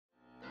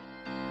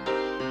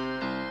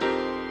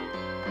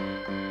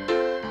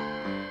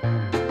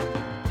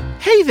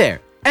Hey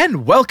there,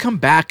 and welcome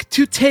back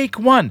to Take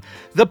One,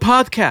 the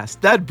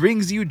podcast that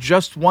brings you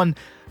just one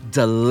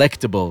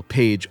delectable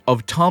page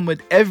of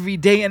Talmud every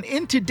day. And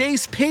in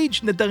today's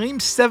page,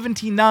 Nedarim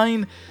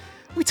 79,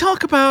 we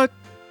talk about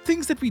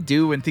things that we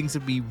do and things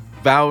that we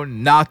vow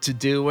not to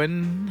do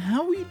and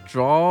how we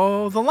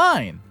draw the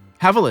line.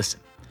 Have a listen.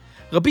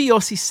 Rabbi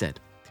Yossi said,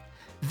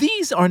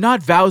 "These are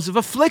not vows of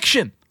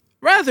affliction.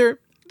 Rather,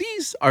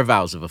 these are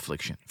vows of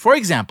affliction. For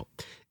example,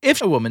 if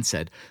a woman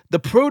said, 'The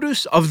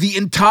produce of the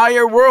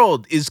entire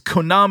world is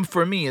konam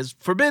for me, is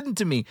forbidden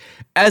to me,'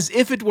 as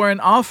if it were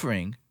an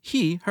offering,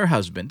 he, her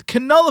husband,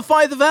 can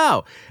nullify the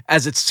vow,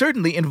 as it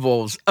certainly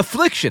involves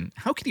affliction.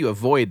 How can you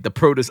avoid the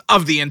produce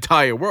of the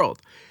entire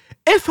world?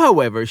 If,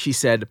 however, she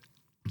said,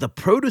 'The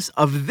produce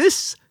of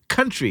this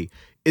country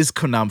is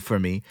konam for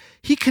me,'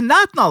 he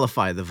cannot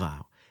nullify the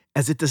vow,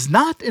 as it does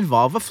not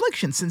involve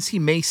affliction, since he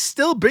may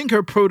still bring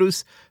her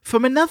produce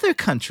from another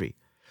country.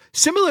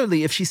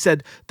 Similarly, if she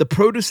said, 'The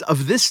produce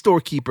of this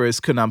storekeeper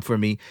is konam for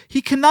me,'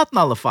 he cannot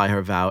nullify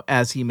her vow,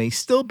 as he may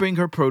still bring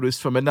her produce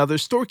from another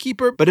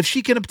storekeeper, but if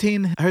she can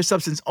obtain her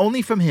substance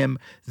only from him,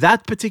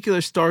 that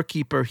particular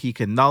storekeeper, he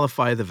can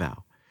nullify the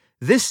vow."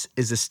 This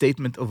is a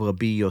statement of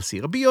Rabbi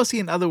Yossi. Rabbi Yossi,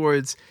 in other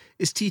words,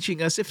 is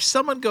teaching us if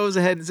someone goes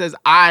ahead and says,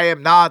 "I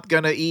am not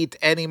going to eat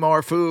any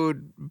more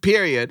food,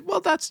 period,"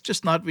 well, that's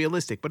just not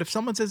realistic. But if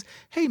someone says,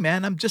 "Hey,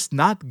 man, I'm just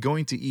not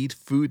going to eat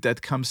food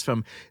that comes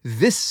from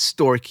this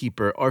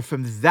storekeeper or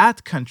from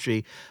that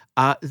country,"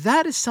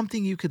 that is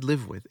something you could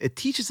live with. It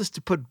teaches us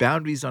to put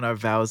boundaries on our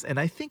vows, and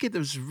I think it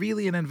was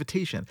really an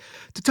invitation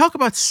to talk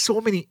about so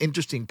many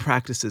interesting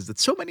practices that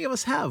so many of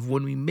us have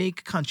when we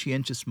make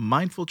conscientious,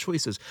 mindful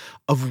choices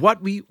of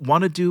what we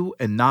want to do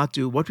and not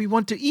do, what we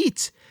want to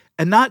eat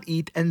and not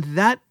eat. And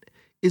that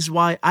is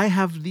why I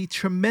have the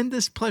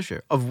tremendous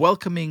pleasure of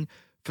welcoming,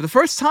 for the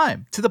first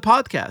time to the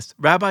podcast,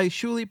 Rabbi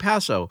Shuli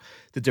Passo,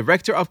 the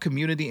Director of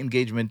Community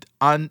Engagement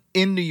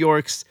in New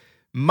York's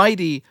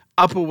mighty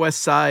Upper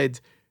West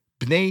Side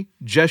Bnei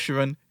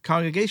Jeshurun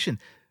congregation.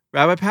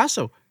 Rabbi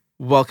Passo,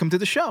 welcome to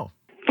the show.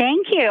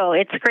 Thank you.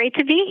 It's great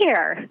to be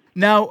here.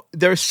 Now,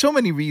 there are so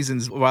many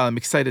reasons why I'm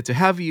excited to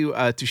have you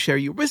to share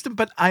your wisdom,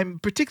 but I'm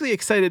particularly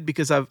excited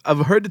because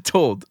I've heard it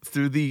told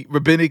through the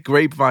rabbinic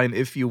grapevine,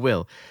 if you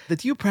will,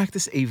 that you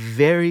practice a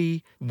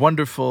very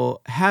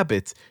wonderful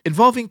habit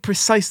involving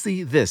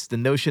precisely this, the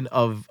notion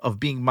of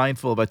being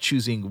mindful about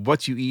choosing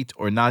what you eat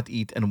or not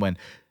eat and when.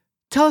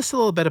 Tell us a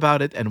little bit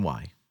about it and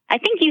why. I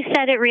think you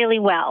said it really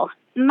well.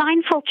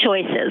 Mindful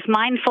choices,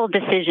 mindful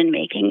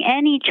decision-making,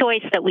 any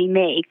choice that we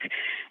make,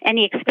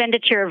 any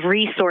expenditure of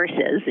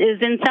resources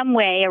is in some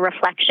way a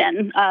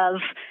reflection of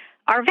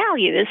our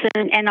values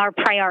and our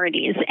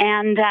priorities.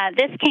 And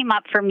this came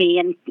up for me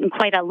in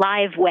quite a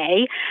live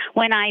way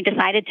when I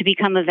decided to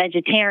become a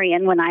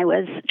vegetarian when I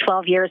was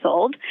 12 years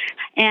old.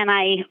 And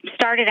I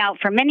started out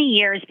for many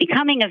years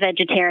becoming a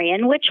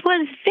vegetarian, which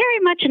was very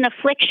much an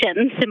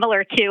affliction,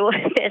 similar to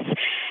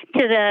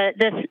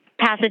this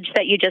passage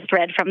that you just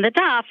read from the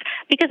Daf,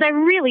 because I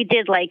really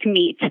did like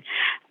meat.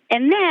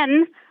 And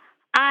then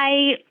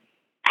I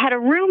had a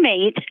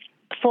roommate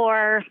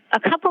for a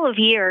couple of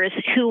years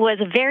who was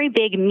a very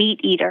big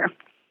meat eater.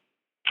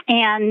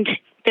 And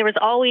there was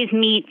always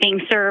meat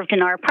being served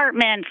in our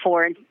apartment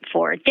for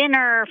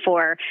dinner,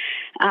 for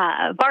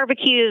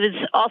barbecues,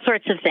 all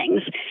sorts of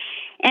things.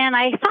 And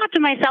I thought to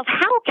myself,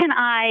 how can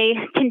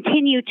I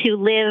continue to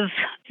live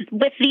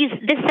with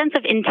this sense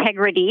of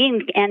integrity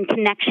and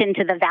connection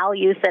to the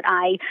values that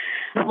I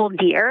hold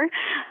dear,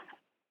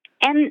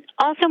 and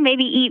also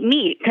maybe eat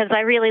meat, because I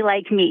really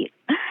like meat.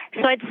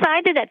 So I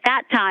decided at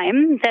that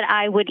time that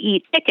I would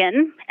eat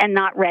chicken and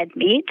not red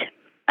meat,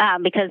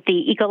 because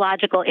the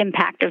ecological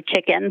impact of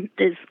chicken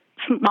is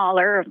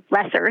smaller,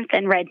 lesser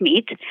than red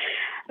meat.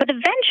 But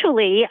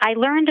eventually, I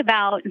learned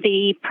about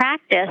the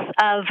practice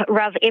of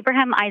Rav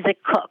Abraham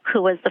Isaac Kook,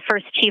 who was the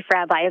first chief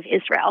rabbi of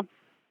Israel,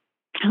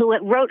 who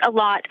wrote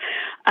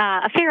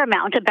a fair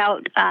amount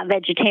about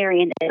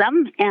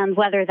vegetarianism and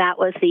whether that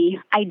was the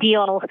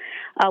ideal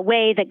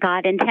way that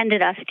God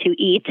intended us to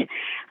eat.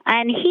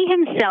 And he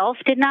himself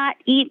did not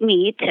eat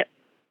meat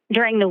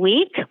during the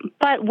week,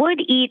 but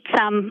would eat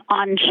some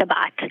on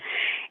Shabbat.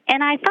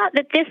 And I thought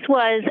that this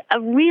was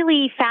a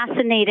really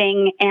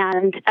fascinating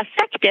and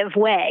effective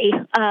way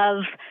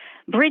of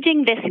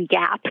bridging this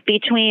gap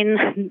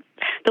between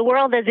the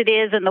world as it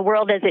is and the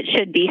world as it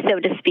should be, so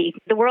to speak.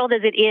 The world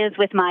as it is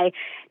with my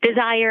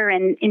desire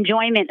and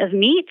enjoyment of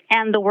meat,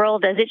 and the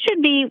world as it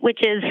should be,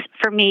 which is,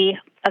 for me,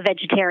 a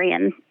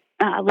vegetarian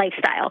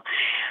lifestyle.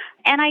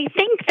 And I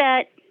think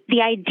that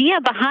the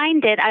idea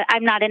behind it,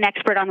 I'm not an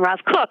expert on Rav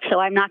Kook, so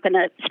I'm not going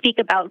to speak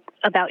about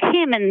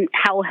him and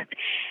how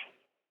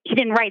he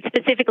didn't write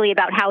specifically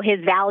about how his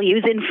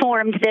values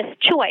informed this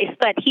choice,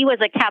 but he was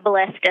a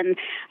Kabbalist, and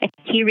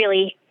he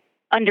really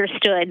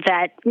understood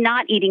that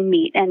not eating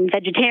meat and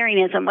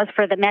vegetarianism was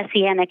for the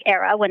Messianic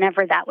era,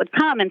 whenever that would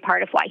come, and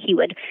part of why he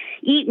would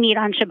eat meat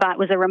on Shabbat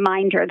was a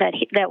reminder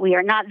that we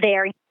are not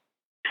there.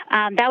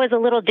 That was a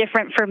little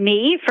different for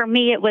me. For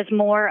me, it was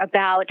more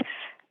about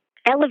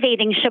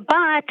elevating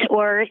Shabbat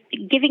or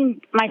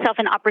giving myself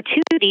an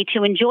opportunity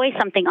to enjoy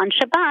something on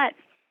Shabbat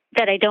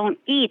that I don't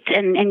eat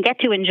and get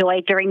to enjoy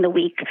during the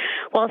week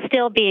while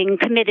still being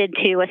committed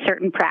to a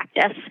certain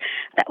practice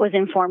that was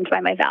informed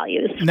by my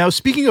values. Now,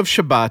 speaking of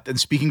Shabbat and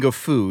speaking of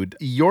food,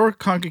 your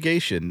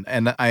congregation,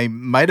 and I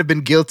might have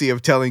been guilty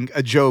of telling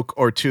a joke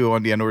or two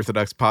on the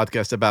Unorthodox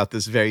podcast about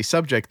this very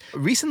subject,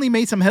 recently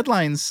made some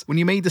headlines when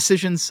you made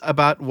decisions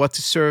about what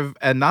to serve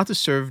and not to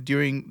serve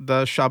during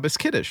the Shabbos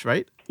Kiddush,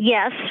 right?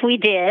 Yes, we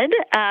did.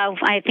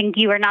 I think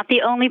you are not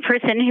the only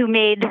person who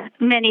made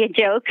many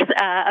jokes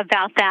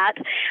about that.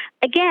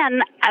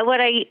 Again, I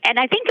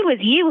think it was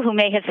you who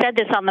may have said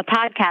this on the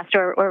podcast,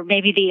 or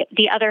maybe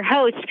the other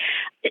host.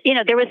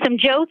 There was some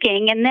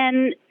joking and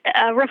then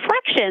a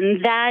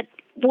reflection that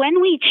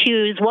when we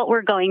choose what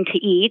we're going to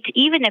eat,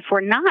 even if we're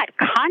not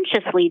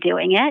consciously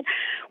doing it,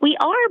 we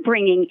are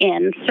bringing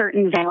in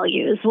certain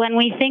values. When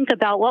we think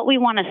about what we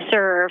want to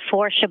serve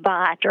for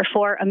Shabbat or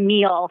for a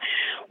meal,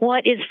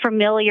 what is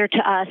familiar to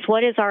us,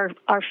 what is our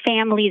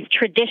family's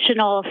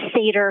traditional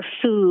Seder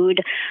food,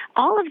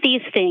 all of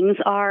these things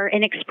are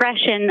an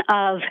expression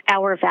of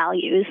our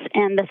values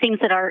and the things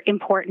that are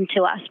important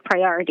to us,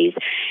 priorities.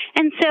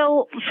 And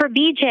so for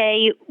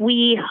BJ,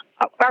 we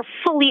are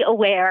fully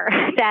aware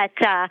that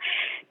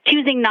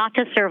choosing not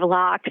to serve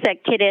lox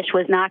at Kiddush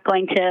was not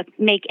going to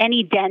make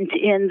any dent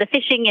in the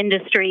fishing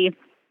industry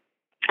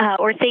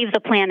or save the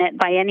planet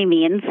by any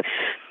means,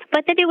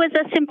 but that it was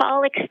a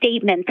symbolic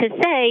statement to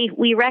say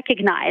we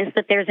recognize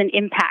that there's an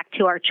impact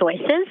to our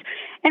choices,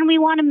 and we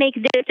want to make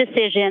this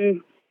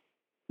decision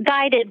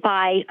guided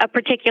by a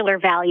particular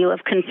value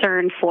of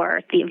concern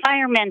for the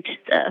environment,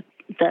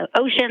 the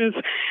oceans.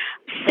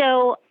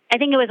 So I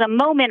think it was a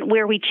moment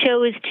where we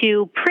chose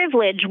to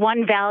privilege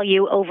one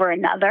value over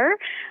another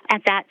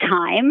at that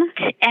time.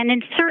 And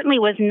it certainly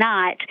was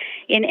not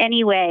in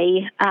any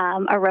way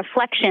a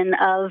reflection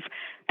of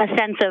a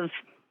sense of,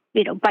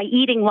 by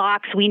eating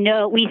lox, we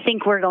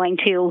think we're going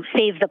to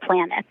save the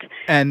planet.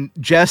 And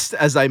just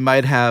as I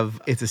might have,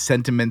 it's a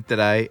sentiment that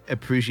I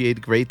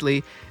appreciate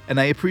greatly. And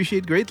I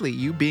appreciate greatly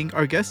you being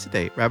our guest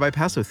today. Rabbi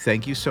Passo,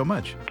 thank you so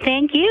much.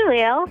 Thank you,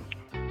 Leo.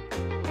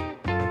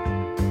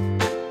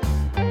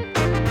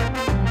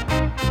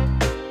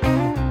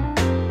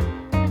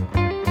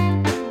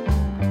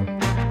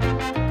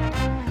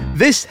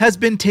 This has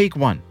been Take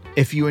One.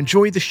 If you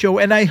enjoyed the show,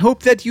 and I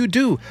hope that you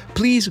do,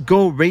 please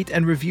go rate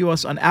and review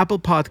us on Apple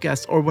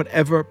Podcasts or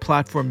whatever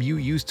platform you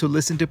use to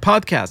listen to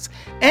podcasts.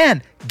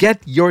 And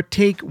get your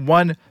Take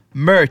One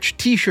merch,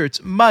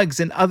 t-shirts, mugs,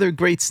 and other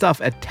great stuff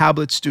at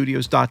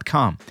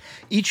tabletstudios.com.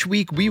 Each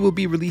week, we will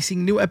be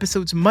releasing new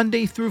episodes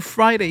Monday through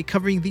Friday,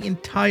 covering the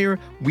entire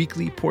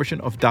weekly portion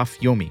of Daf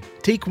Yomi.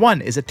 Take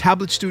One is a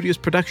Tablet Studios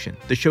production.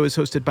 The show is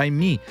hosted by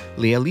me,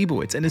 Leah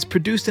Leibowitz, and is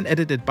produced and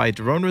edited by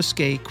Daron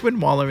Ruskay, Quinn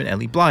Waller, and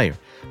Ellie Blyer.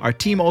 Our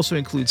team also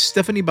includes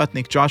Stephanie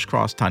Butnick, Josh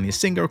Cross, Tanya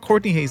Singer,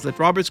 Courtney Hazlett,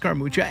 Robert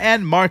Scaramuccia,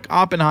 and Mark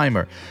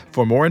Oppenheimer.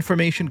 For more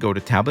information, go to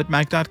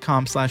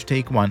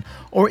tabletmag.com/takeone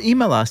or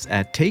email us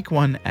at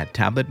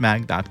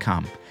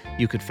takeone@tabletmag.com.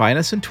 You could find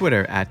us on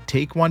Twitter at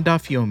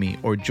TakeOne.Yomi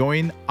or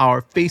join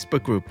our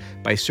Facebook group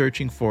by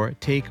searching for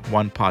Take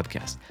One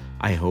Podcast.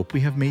 I hope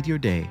we have made your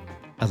day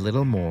a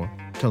little more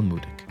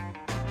Talmudic.